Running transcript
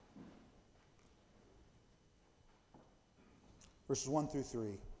verses 1 through 3.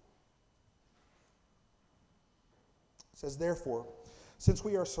 It says, "Therefore, since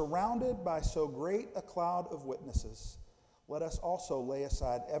we are surrounded by so great a cloud of witnesses, let us also lay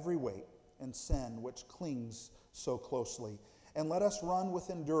aside every weight and sin which clings so closely, and let us run with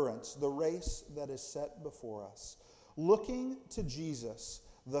endurance the race that is set before us, looking to Jesus,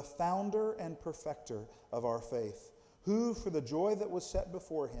 the founder and perfecter of our faith, who for the joy that was set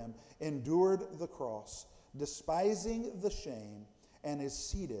before him endured the cross, despising the shame, and is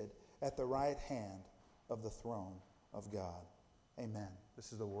seated at the right hand of the throne of God." Amen.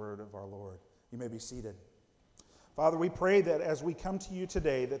 This is the word of our Lord. You may be seated. Father, we pray that as we come to you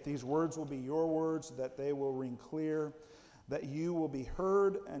today, that these words will be your words, that they will ring clear, that you will be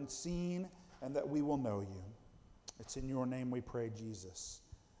heard and seen, and that we will know you. It's in your name we pray, Jesus.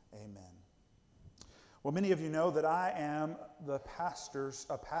 Amen. Well, many of you know that I am a pastor's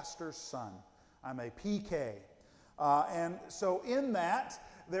son. I'm a PK. And so in that,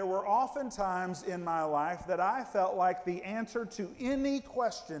 there were often times in my life that I felt like the answer to any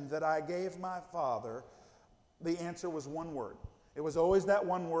question that I gave my father, the answer was one word. It was always that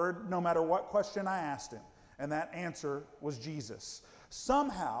one word, no matter what question I asked him. And that answer was Jesus.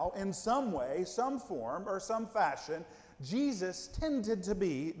 Somehow, in some way, some form, or some fashion, Jesus tended to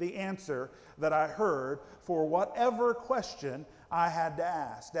be the answer that I heard for whatever question I had to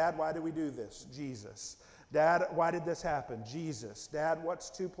ask. Dad, why do we do this? Jesus. Dad, why did this happen? Jesus. Dad, what's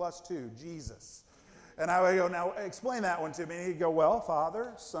 2 + 2? Jesus. And I would go, now explain that one to me. And he'd go, well,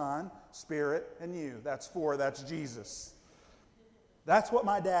 Father, Son, Spirit, and you. That's 4. That's Jesus. That's what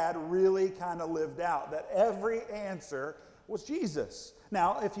my dad really kind of lived out, that every answer was Jesus.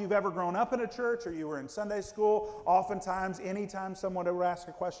 Now, if you've ever grown up in a church or you were in Sunday school, oftentimes, anytime someone would ask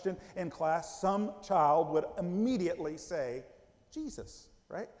a question in class, some child would immediately say, Jesus,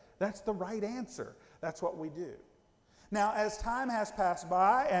 right? That's the right answer. That's what we do. Now, as time has passed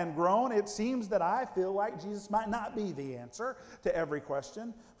by and grown, it seems that I feel like Jesus might not be the answer to every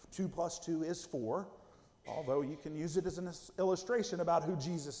question. 2 + 2 is 4, although you can use it as an illustration about who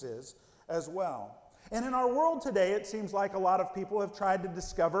Jesus is as well. And in our world today, it seems like a lot of people have tried to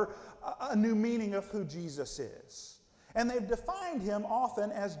discover a new meaning of who Jesus is. And they've defined him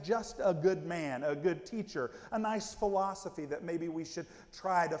often as just a good man, a good teacher, a nice philosophy that maybe we should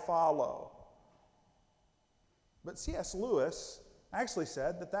try to follow. But C.S. Lewis actually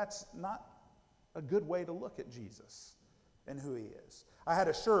said that that's not a good way to look at Jesus and who he is. I had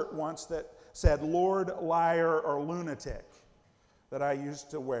a shirt once that said Lord, Liar, or Lunatic that I used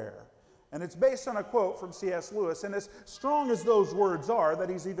to wear. And it's based on a quote from C.S. Lewis. And as strong as those words are, that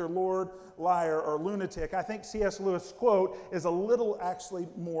he's either Lord, Liar, or Lunatic, I think C.S. Lewis' quote is a little actually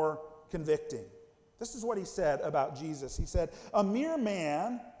more convicting. This is what he said about Jesus. He said, a mere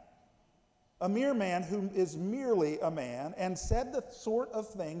man who is merely a man and said the sort of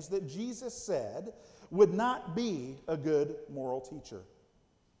things that Jesus said would not be a good moral teacher.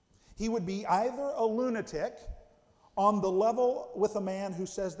 He would be either a lunatic on the level with a man who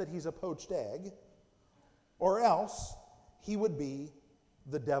says that he's a poached egg, or else he would be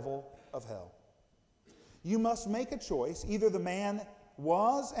the devil of hell. You must make a choice. Either the man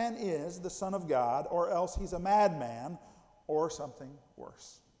was and is the Son of God, or else he's a madman, or something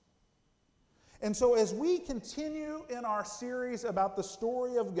worse. And so as we continue in our series about the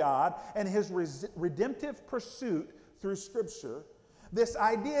story of God and his redemptive pursuit through Scripture, this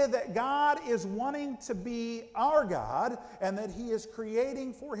idea that God is wanting to be our God and that he is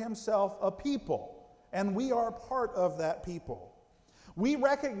creating for himself a people, and we are part of that people. We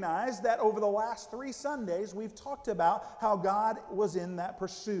recognize that over the last 3 Sundays, we've talked about how God was in that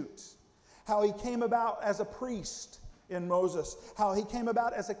pursuit, how he came about as a priest in Moses, how he came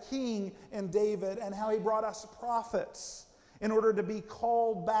about as a king in David, and how he brought us prophets in order to be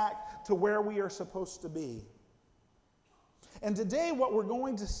called back to where we are supposed to be. And today what we're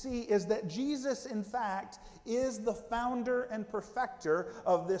going to see is that Jesus, in fact, is the founder and perfecter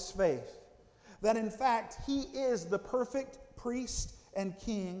of this faith. That, in fact, he is the perfect priest and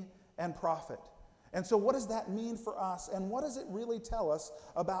king and prophet. And so what does that mean for us? And what does it really tell us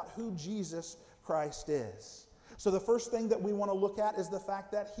about who Jesus Christ is? So the first thing that we want to look at is the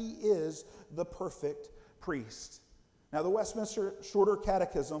fact that he is the perfect priest. Now, the Westminster Shorter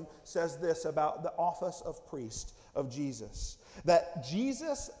Catechism says this about the office of priest of Jesus, that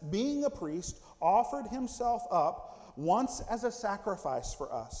Jesus, being a priest, offered himself up once as a sacrifice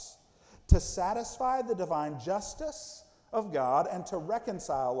for us to satisfy the divine justice of God and to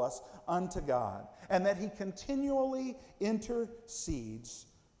reconcile us unto God, and that he continually intercedes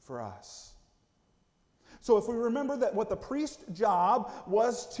for us. So if we remember that what the priest's job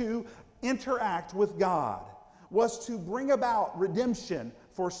was to interact with God, was to bring about redemption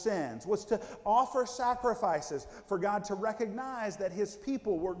for sins, was to offer sacrifices for God to recognize that his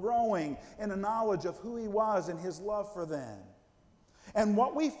people were growing in a knowledge of who he was and his love for them. And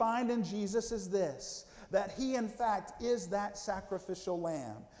what we find in Jesus is this, that he in fact is that sacrificial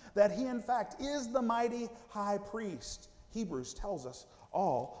lamb, that he in fact is the mighty high priest. Hebrews tells us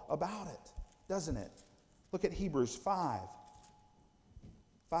all about it, doesn't it? Look at Hebrews 5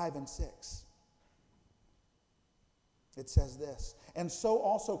 and 6. It says this, and so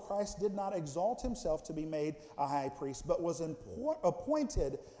also Christ did not exalt himself to be made a high priest, but was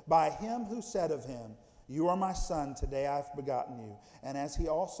appointed by him who said of him, you are my son, today I have begotten you. And as he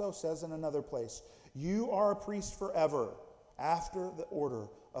also says in another place, you are a priest forever, after the order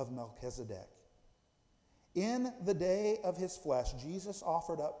of Melchizedek. In the day of his flesh, Jesus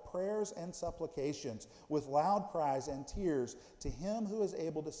offered up prayers and supplications with loud cries and tears to him who is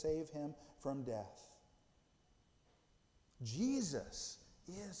able to save him from death. Jesus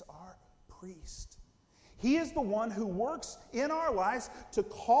is our priest. He is the one who works in our lives to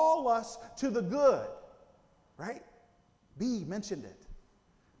call us to the good, right? B mentioned it.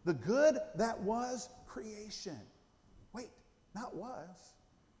 The good that was creation. Wait, not was,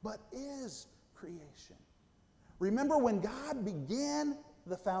 but is creation. Remember when God began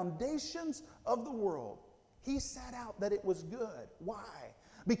the foundations of the world, he set out that it was good. Why?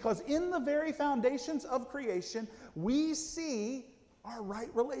 Because in the very foundations of creation, we see our right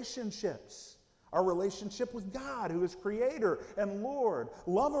relationships. Our relationship with God, who is creator and Lord,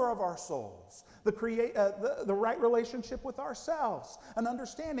 lover of our souls. The right relationship with ourselves. An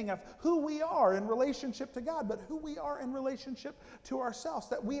understanding of who we are in relationship to God, but who we are in relationship to ourselves.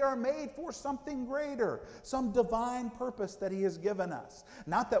 That we are made for something greater, some divine purpose that he has given us.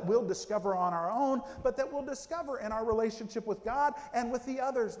 Not that we'll discover on our own, but that we'll discover in our relationship with God and with the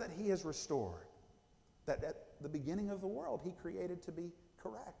others that he has restored. That at the beginning of the world, he created to be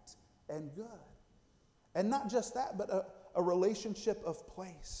correct and good. And not just that, but a relationship of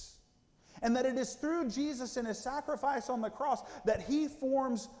place. And that it is through Jesus and his sacrifice on the cross that he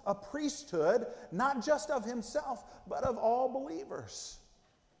forms a priesthood, not just of himself, but of all believers.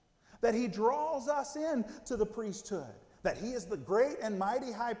 That he draws us in to the priesthood. That he is the great and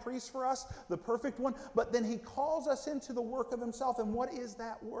mighty high priest for us, the perfect one. But then he calls us into the work of himself. And what is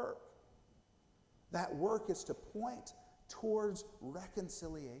that work? That work is to point towards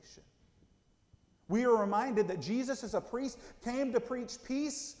reconciliation. We are reminded that Jesus as a priest came to preach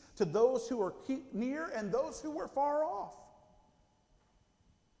peace to those who were near and those who were far off.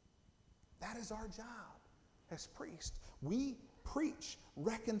 That is our job as priests. We preach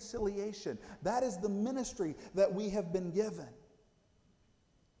reconciliation. That is the ministry that we have been given.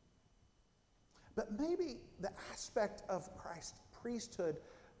 But maybe the aspect of Christ's priesthood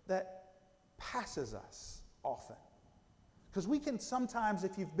that passes us often. Because we can sometimes,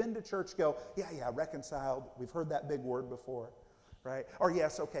 if you've been to church, go, yeah, reconciled. We've heard that big word before, right? Or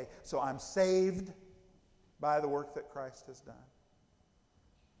yes, okay, so I'm saved by the work that Christ has done.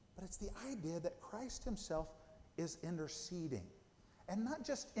 But it's the idea that Christ himself is interceding. And not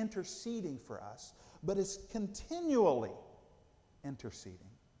just interceding for us, but is continually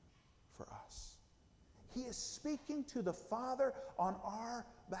interceding for us. He is speaking to the Father on our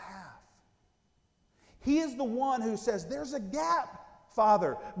behalf. He is the one who says, there's a gap,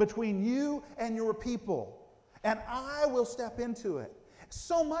 Father, between you and your people, and I will step into it.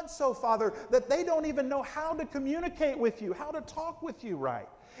 So much so, Father, that they don't even know how to communicate with you, how to talk with you right.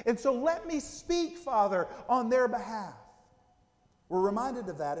 And so let me speak, Father, on their behalf. We're reminded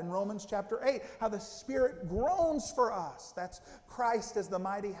of that in Romans chapter 8, how the Spirit groans for us. That's Christ as the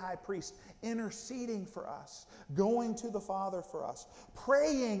mighty high priest, interceding for us, going to the Father for us,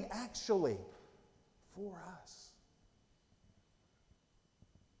 praying actually for us.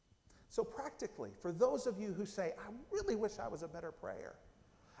 So practically, for those of you who say, I really wish I was a better prayer.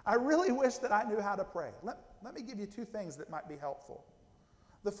 I really wish that I knew how to pray. Let me give you two things that might be helpful.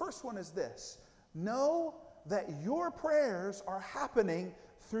 The first one is this. Know that your prayers are happening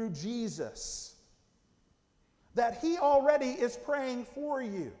through Jesus. That he already is praying for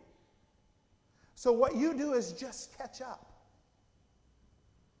you. So what you do is just catch up.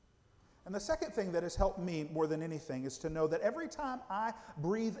 And the second thing that has helped me more than anything is to know that every time I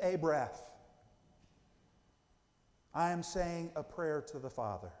breathe a breath, I am saying a prayer to the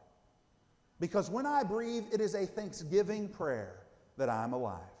Father. Because when I breathe, it is a thanksgiving prayer that I'm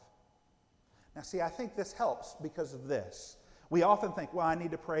alive. Now see, I think this helps because of this. We often think, well, I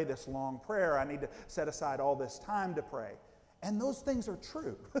need to pray this long prayer. I need to set aside all this time to pray. And those things are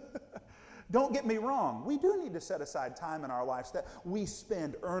true. Don't get me wrong. We do need to set aside time in our lives that we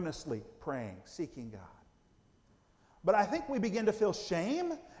spend earnestly praying, seeking God. But I think we begin to feel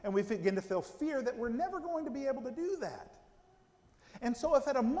shame and we begin to feel fear that we're never going to be able to do that. And so if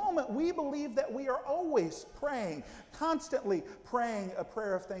at a moment we believe that we are always praying, constantly praying a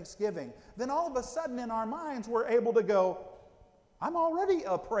prayer of thanksgiving, then all of a sudden in our minds we're able to go, I'm already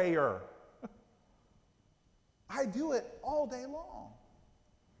a prayer. I do it all day long.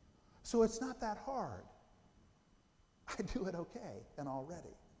 So it's not that hard. I do it okay and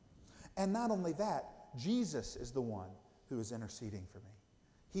already. And not only that, Jesus is the one who is interceding for me.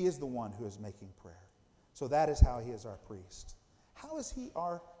 He is the one who is making prayer. So that is how he is our priest. How is he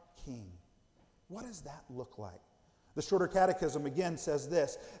our king? What does that look like? The Shorter Catechism again says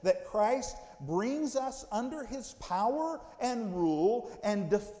this, that Christ brings us under his power and rule and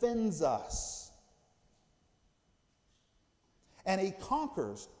defends us. And he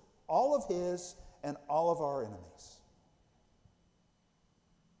conquers all of his and all of our enemies.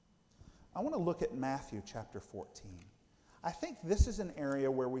 I want to look at Matthew chapter 14. I think this is an area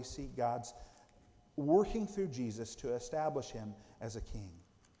where we see God's working through Jesus to establish him as a king.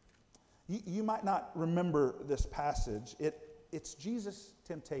 You might not remember this passage. It's Jesus'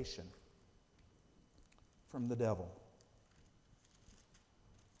 temptation from the devil.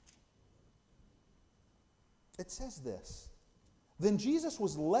 It says this, then Jesus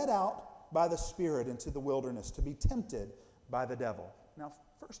was led out by the Spirit into the wilderness to be tempted by the devil. Now,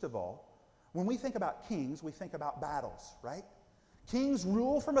 first of all, when we think about kings, we think about battles, right? Kings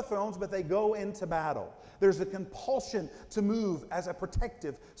rule from a throne, but they go into battle. There's a compulsion to move as a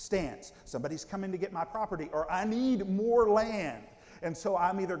protective stance. Somebody's coming to get my property, or I need more land. And so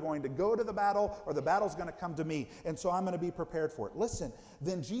I'm either going to go to the battle, or the battle's going to come to me. And so I'm going to be prepared for it. Listen,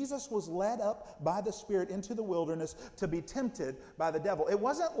 then Jesus was led up by the Spirit into the wilderness to be tempted by the devil. It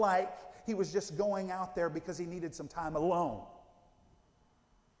wasn't like he was just going out there because he needed some time alone.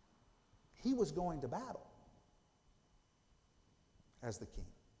 He was going to battle as the king.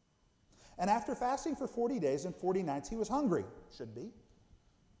 And after fasting for 40 days and 40 nights, he was hungry. Should be.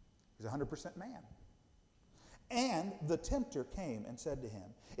 He's 100% man. And the tempter came and said to him,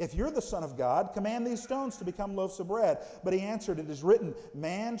 if you're the Son of God, command these stones to become loaves of bread. But he answered, it is written,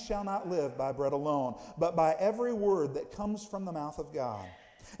 man shall not live by bread alone, but by every word that comes from the mouth of God.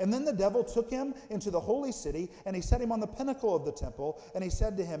 And then the devil took him into the holy city, and he set him on the pinnacle of the temple, and he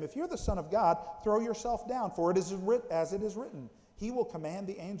said to him, if you're the Son of God, throw yourself down, for it is as it is written, he will command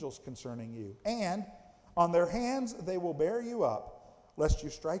the angels concerning you. And on their hands they will bear you up, lest you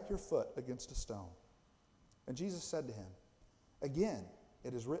strike your foot against a stone. And Jesus said to him, again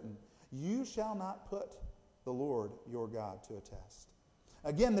it is written, you shall not put the Lord your God to a test.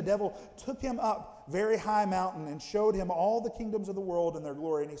 Again, the devil took him up very high mountain and showed him all the kingdoms of the world and their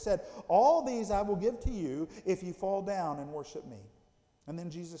glory. And he said, all these I will give to you if you fall down and worship me. And then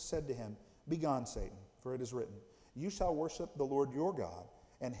Jesus said to him, begone, Satan, for it is written, you shall worship the Lord your God,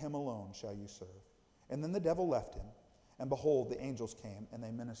 and him alone shall you serve. And then the devil left him, and behold, the angels came, and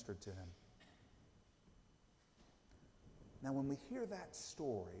they ministered to him. Now, when we hear that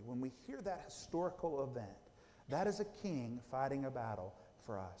story, when we hear that historical event, that is a king fighting a battle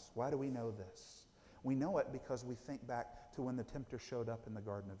for us. Why do we know this? We know it because we think back to when the tempter showed up in the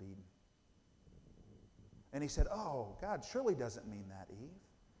Garden of Eden. And he said, oh, God surely doesn't mean that, Eve.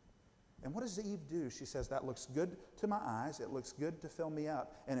 And what does Eve do? She says, that looks good to my eyes, it looks good to fill me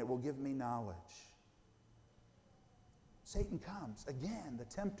up, and it will give me knowledge. Satan comes, again, the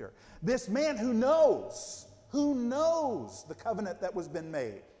tempter. This man who knows the covenant that was been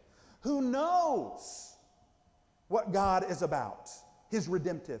made, who knows what God is about, his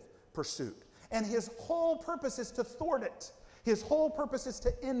redemptive pursuit. And his whole purpose is to thwart it. His whole purpose is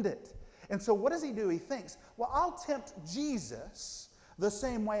to end it. And so what does he do? He thinks, well, I'll tempt Jesus the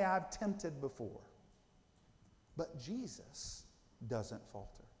same way I've tempted before. But Jesus doesn't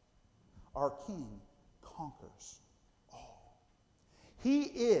falter. Our King conquers all. He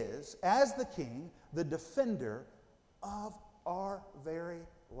is, as the King, the defender of our very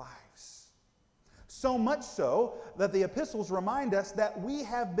lives. So much so that the epistles remind us that we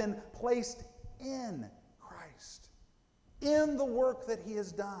have been placed in Christ, in the work that he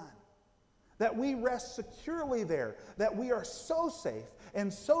has done, that we rest securely there, that we are so safe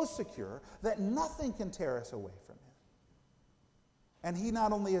and so secure that nothing can tear us away from him. And he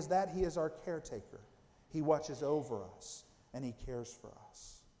not only is that, he is our caretaker. He watches over us and he cares for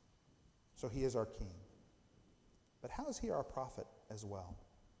us. So he is our King. But how is he our prophet as well?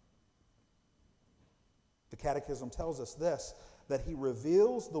 The Catechism tells us this, that he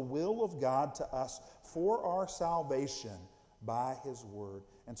reveals the will of God to us for our salvation by his word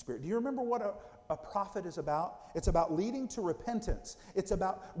and spirit. Do you remember what a prophet is about? It's about leading to repentance. It's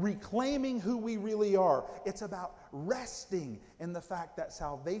about reclaiming who we really are. It's about resting in the fact that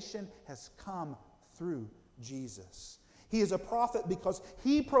salvation has come through Jesus. He is a prophet because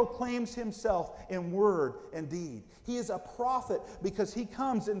he proclaims himself in word and deed. He is a prophet because he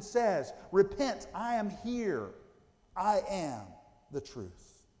comes and says, repent, I am here. I am the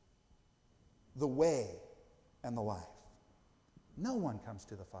truth, the way, and the life. No one comes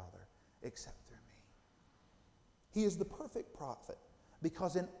to the Father except through me. He is the perfect prophet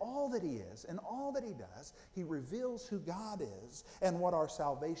because in all that he is and all that he does, he reveals who God is and what our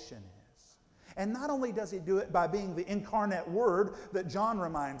salvation is. And not only does he do it by being the incarnate Word that John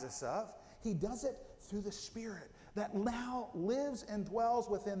reminds us of, he does it through the Spirit that now lives and dwells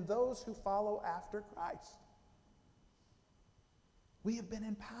within those who follow after Christ. We have been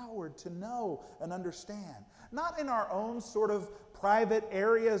empowered to know and understand, not in our own sort of private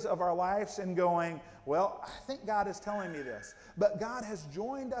areas of our lives and going, well, I think God is telling me this. But God has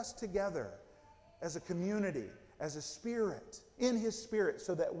joined us together as a community, as a spirit, in His Spirit,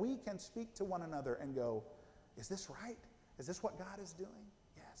 so that we can speak to one another and go, is this right? Is this what God is doing?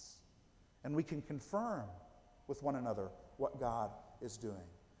 Yes. And we can confirm with one another what God is doing.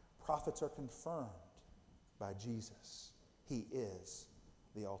 Prophets are confirmed by Jesus. He is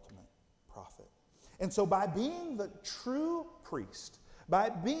the ultimate prophet. And so by being the true priest, by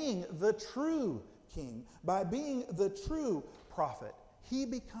being the true king, by being the true prophet, he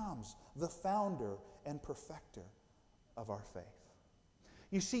becomes the founder and perfecter of our faith.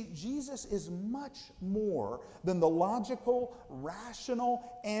 You see, Jesus is much more than the logical,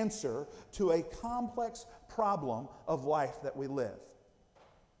 rational answer to a complex problem of life that we live.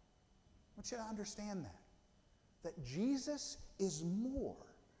 I want you to understand that Jesus is more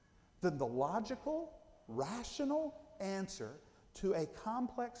than the logical, rational answer to a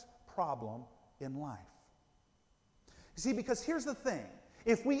complex problem in life. You see, because here's the thing.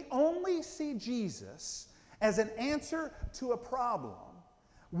 If we only see Jesus as an answer to a problem,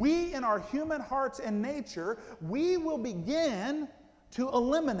 we in our human hearts and nature, we will begin to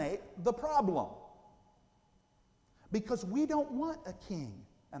eliminate the problem. Because we don't want a king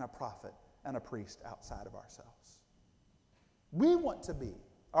and a prophet and a priest outside of ourselves. We want to be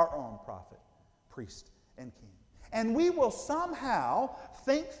our own prophet, priest, and king. And we will somehow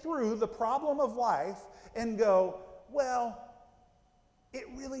think through the problem of life and go, well, it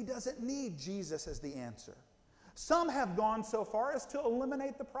really doesn't need Jesus as the answer. Some have gone so far as to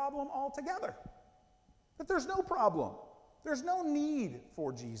eliminate the problem altogether. That there's no problem. There's no need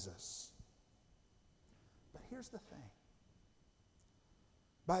for Jesus. But here's the thing.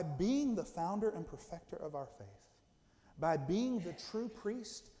 By being the founder and perfecter of our faith, by being the true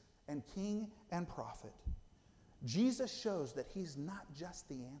priest and king and prophet, Jesus shows that he's not just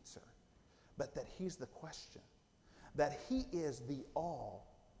the answer, but that he's the question, that he is the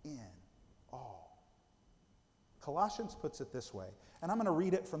all in all. Colossians puts it this way, and I'm going to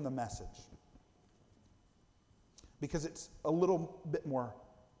read it from the Message because it's a little bit more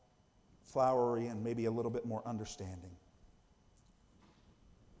flowery and maybe a little bit more understanding.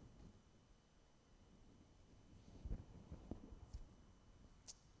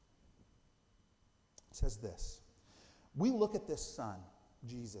 It says this: we look at this Son,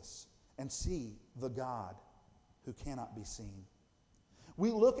 Jesus, and see the God who cannot be seen. We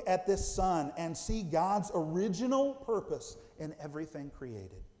look at this Son and see God's original purpose in everything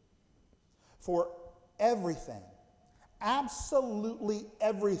created. For everything, absolutely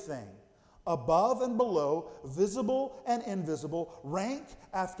everything, above and below, visible and invisible, rank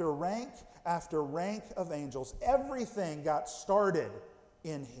after rank after rank of angels, everything got started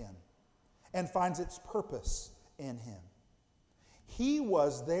in Him and finds its purpose in Him. He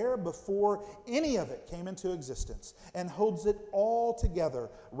was there before any of it came into existence and holds it all together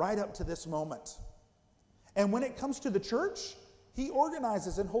right up to this moment. And when it comes to the church, He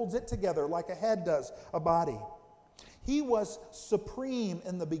organizes and holds it together like a head does a body. He was supreme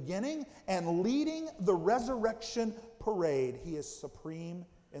in the beginning and leading the resurrection parade. He is supreme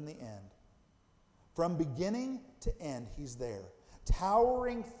in the end. From beginning to end, He's there,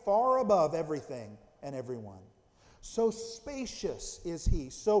 towering far above everything and everyone. So spacious is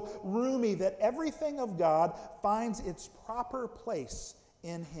He, so roomy that everything of God finds its proper place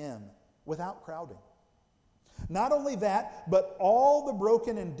in Him without crowding. Not only that, but all the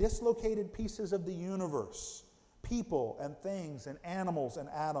broken and dislocated pieces of the universe, people and things and animals and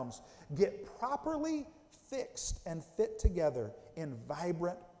atoms, get properly fixed and fit together in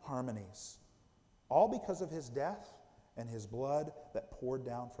vibrant harmonies. All because of His death and His blood that poured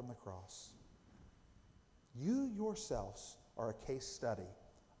down from the cross. You yourselves are a case study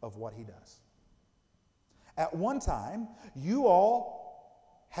of what He does. At one time, you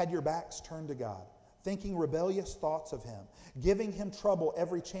all had your backs turned to God, thinking rebellious thoughts of Him, giving Him trouble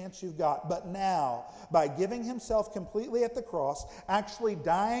every chance you've got. But now, by giving Himself completely at the cross, actually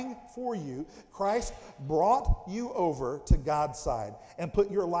dying for you, Christ brought you over to God's side and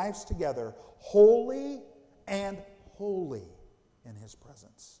put your lives together wholly and holy in His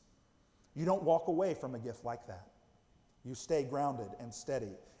presence. You don't walk away from a gift like that. You stay grounded and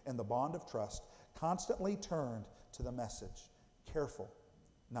steady in the bond of trust, constantly turned to the message, careful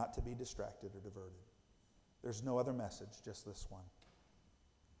not to be distracted or diverted. There's no other message, just this one.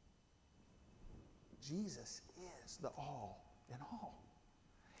 Jesus is the all in all.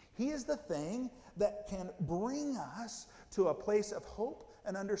 He is the thing that can bring us to a place of hope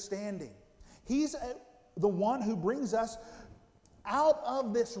and understanding. He's the one who brings us out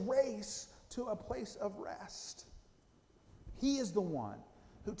of this race to a place of rest. He is the one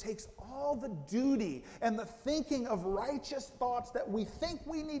who takes all the duty and the thinking of righteous thoughts that we think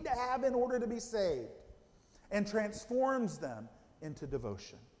we need to have in order to be saved and transforms them into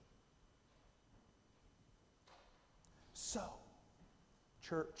devotion. So,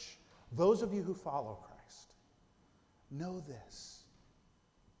 church, those of you who follow Christ, know this.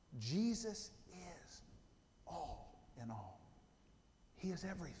 Jesus is all in all. He is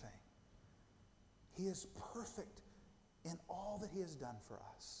everything. He is perfect in all that He has done for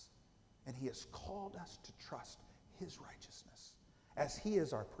us. And He has called us to trust His righteousness as He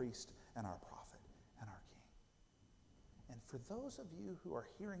is our priest and our prophet and our king. And for those of you who are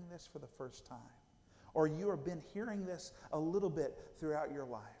hearing this for the first time, or you have been hearing this a little bit throughout your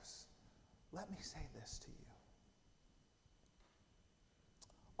lives, let me say this to you.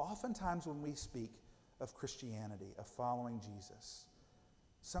 Oftentimes when we speak of Christianity, of following Jesus,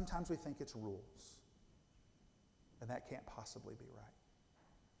 sometimes we think it's rules. And that can't possibly be right.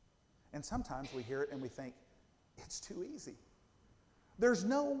 And sometimes we hear it and we think, it's too easy. There's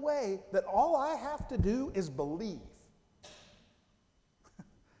no way that all I have to do is believe.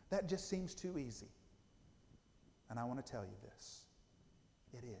 That just seems too easy. And I want to tell you this.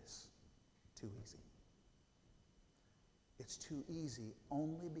 It is too easy. It's too easy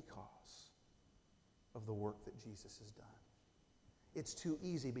only because of the work that Jesus has done. It's too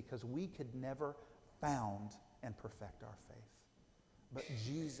easy because we could never found and perfect our faith. But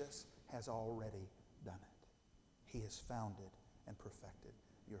Jesus has already done it. He has founded and perfected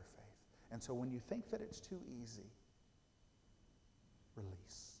your faith. And so when you think that it's too easy,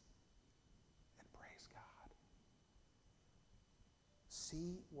 release and praise God.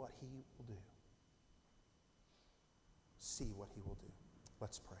 See what He will do. See what He will do.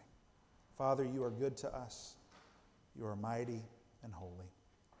 Let's pray. Father, You are good to us. You are mighty and holy.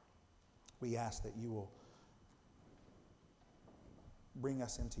 We ask that You will bring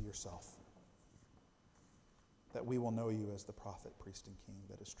us into Yourself, that we will know You as the prophet, priest, and king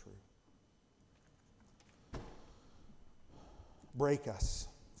that is true. Break us,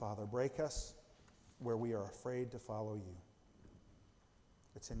 Father, break us where we are afraid to follow You.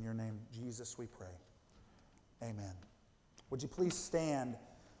 It's in Your name, Jesus, we pray. Amen. Would you please stand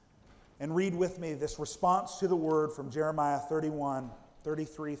and read with me this response to the word from Jeremiah 31,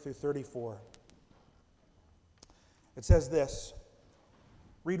 33 through 34. It says this.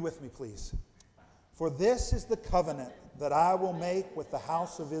 Read with me, please. For this is the covenant that I will make with the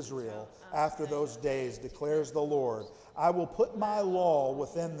house of Israel after those days, declares the Lord. I will put my law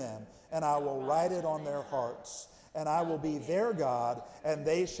within them, and I will write it on their hearts. And I will be their God, and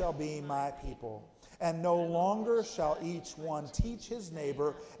they shall be my people. And no longer shall each one teach his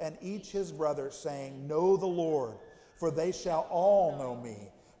neighbor and each his brother, saying, Know the Lord, for they shall all know me,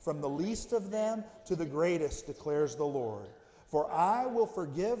 from the least of them to the greatest, declares the Lord. For I will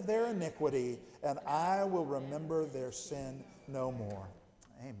forgive their iniquity, and I will remember their sin no more.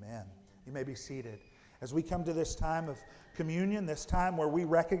 Amen. You may be seated. As we come to this time of communion, this time where we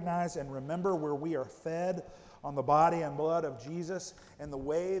recognize and remember where we are fed on the body and blood of Jesus and the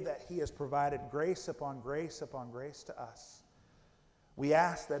way that He has provided grace upon grace upon grace to us. We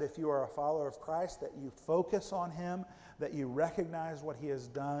ask that if you are a follower of Christ, that you focus on Him, that you recognize what He has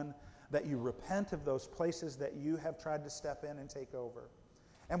done, that you repent of those places that you have tried to step in and take over.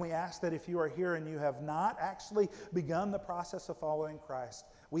 And we ask that if you are here and you have not actually begun the process of following Christ,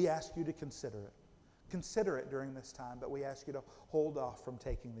 we ask you to consider it. Consider it during this time, but we ask you to hold off from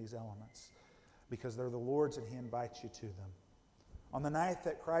taking these elements because they're the Lord's and He invites you to them. On the night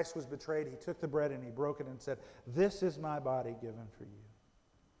that Christ was betrayed, He took the bread and He broke it and said, This is my body given for you.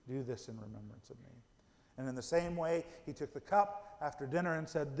 Do this in remembrance of me. And in the same way, He took the cup after dinner and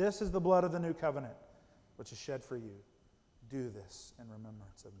said, This is the blood of the new covenant, which is shed for you. Do this in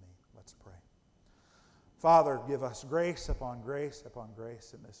remembrance of me. Let's pray. Father, give us grace upon grace upon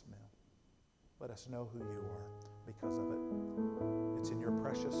grace in this meal. Let us know who you are because of it. It's in your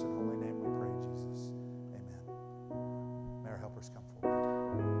precious and holy name we pray, Jesus. Amen. May our helpers come forward.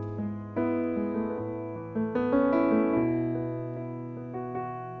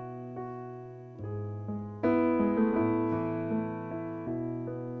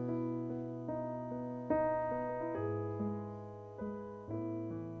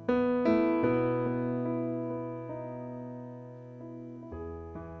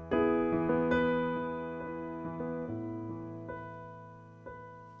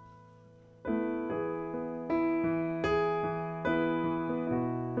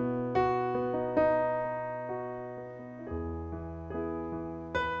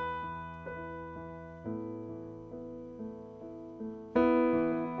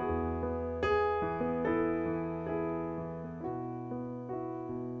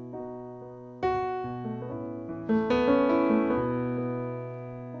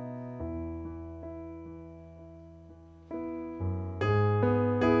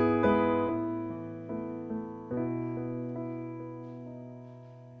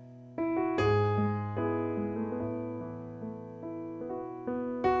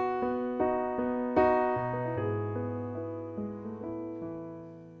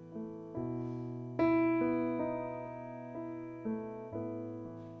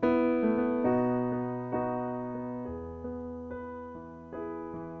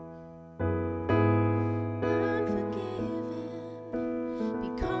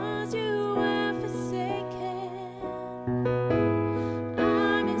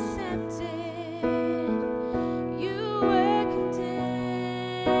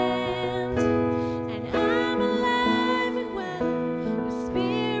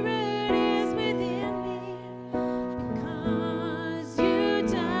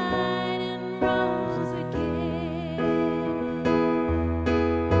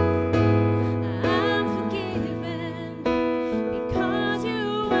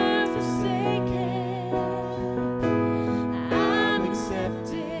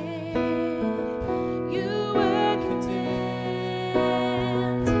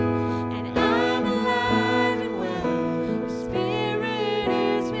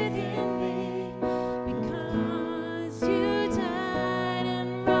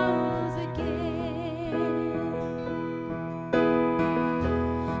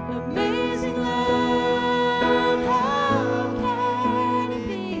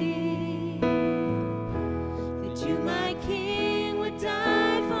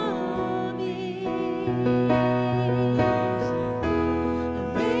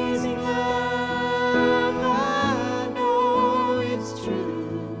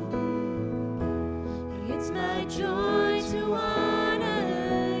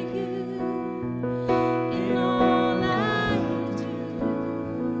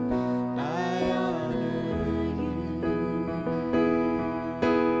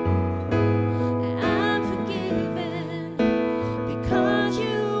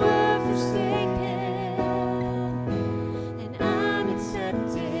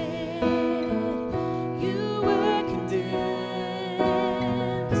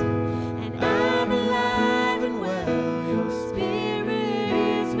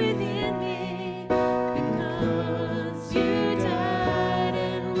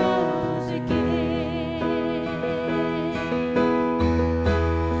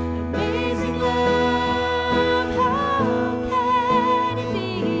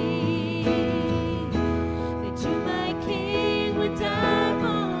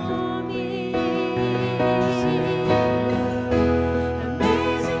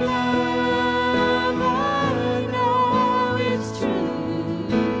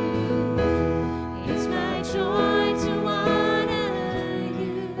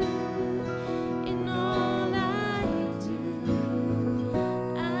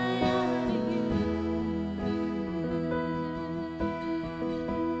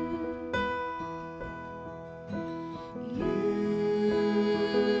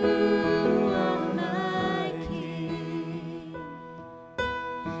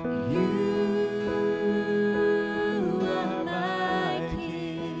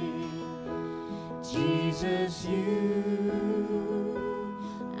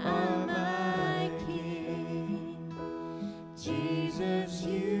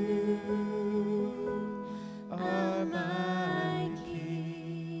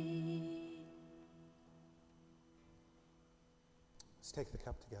 Let's take the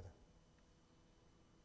cup together.